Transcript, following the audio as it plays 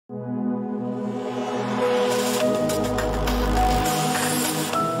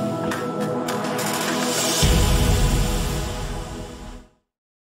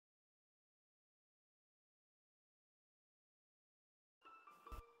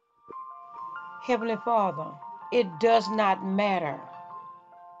Heavenly Father, it does not matter.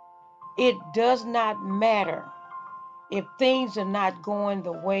 It does not matter if things are not going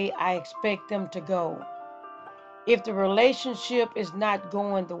the way I expect them to go. If the relationship is not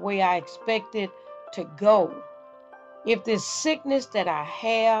going the way I expect it to go. If this sickness that I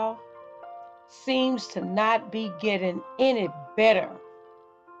have seems to not be getting any better.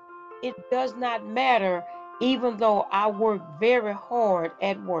 It does not matter, even though I work very hard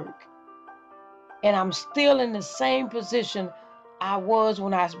at work. And I'm still in the same position I was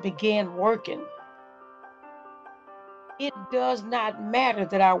when I began working. It does not matter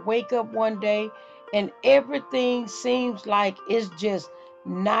that I wake up one day and everything seems like it's just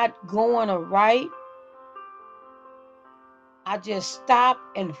not going right. I just stop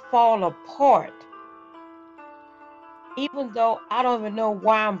and fall apart, even though I don't even know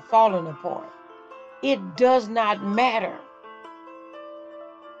why I'm falling apart. It does not matter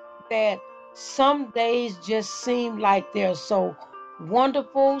that some days just seem like they're so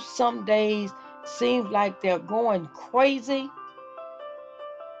wonderful. Some days seem like they're going crazy.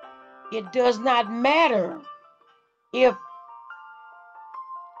 It does not matter if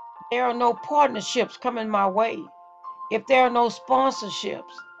there are no partnerships coming my way, if there are no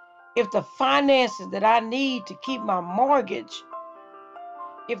sponsorships, if the finances that I need to keep my mortgage,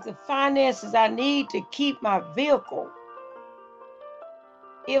 if the finances I need to keep my vehicle,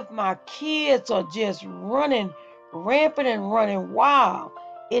 if my kids are just running rampant and running wild,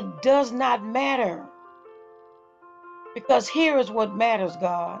 it does not matter. Because here is what matters,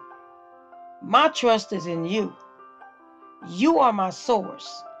 God. My trust is in you. You are my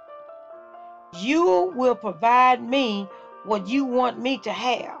source. You will provide me what you want me to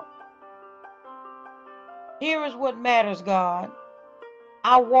have. Here is what matters, God.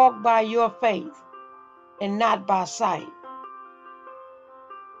 I walk by your faith and not by sight.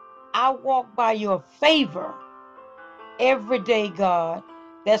 I walk by your favor every day, God,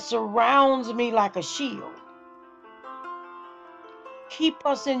 that surrounds me like a shield. Keep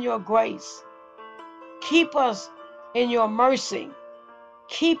us in your grace. Keep us in your mercy.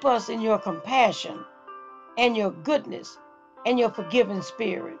 Keep us in your compassion and your goodness and your forgiving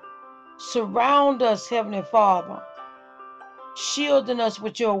spirit. Surround us, Heavenly Father, shielding us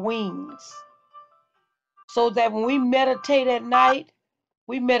with your wings, so that when we meditate at night,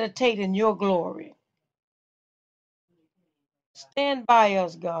 we meditate in your glory. Stand by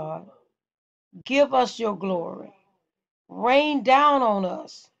us, God. Give us your glory. Rain down on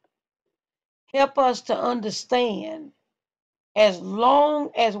us. Help us to understand, as long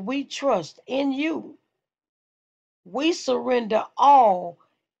as we trust in you, we surrender all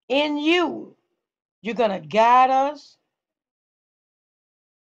in you. You're going to guide us.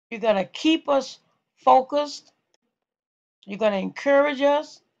 You're going to keep us focused. You're going to encourage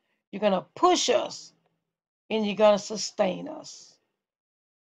us. You're going to push us. And you're going to sustain us.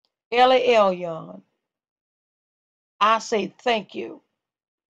 Elyon, I say thank you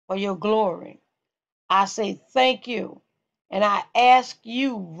for your glory. I say thank you. And I ask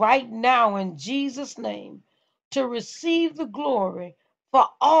you right now in Jesus' name to receive the glory for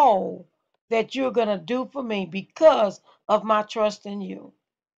all that you're going to do for me because of my trust in you.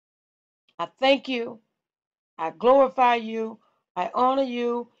 I thank you. I glorify you. I honor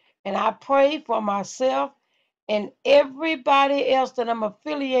you. And I pray for myself and everybody else that I'm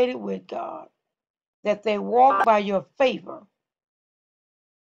affiliated with, God, that they walk by your favor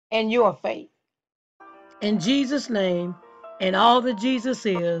and your faith. In Jesus' name, and all that Jesus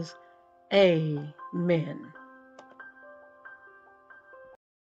is, amen.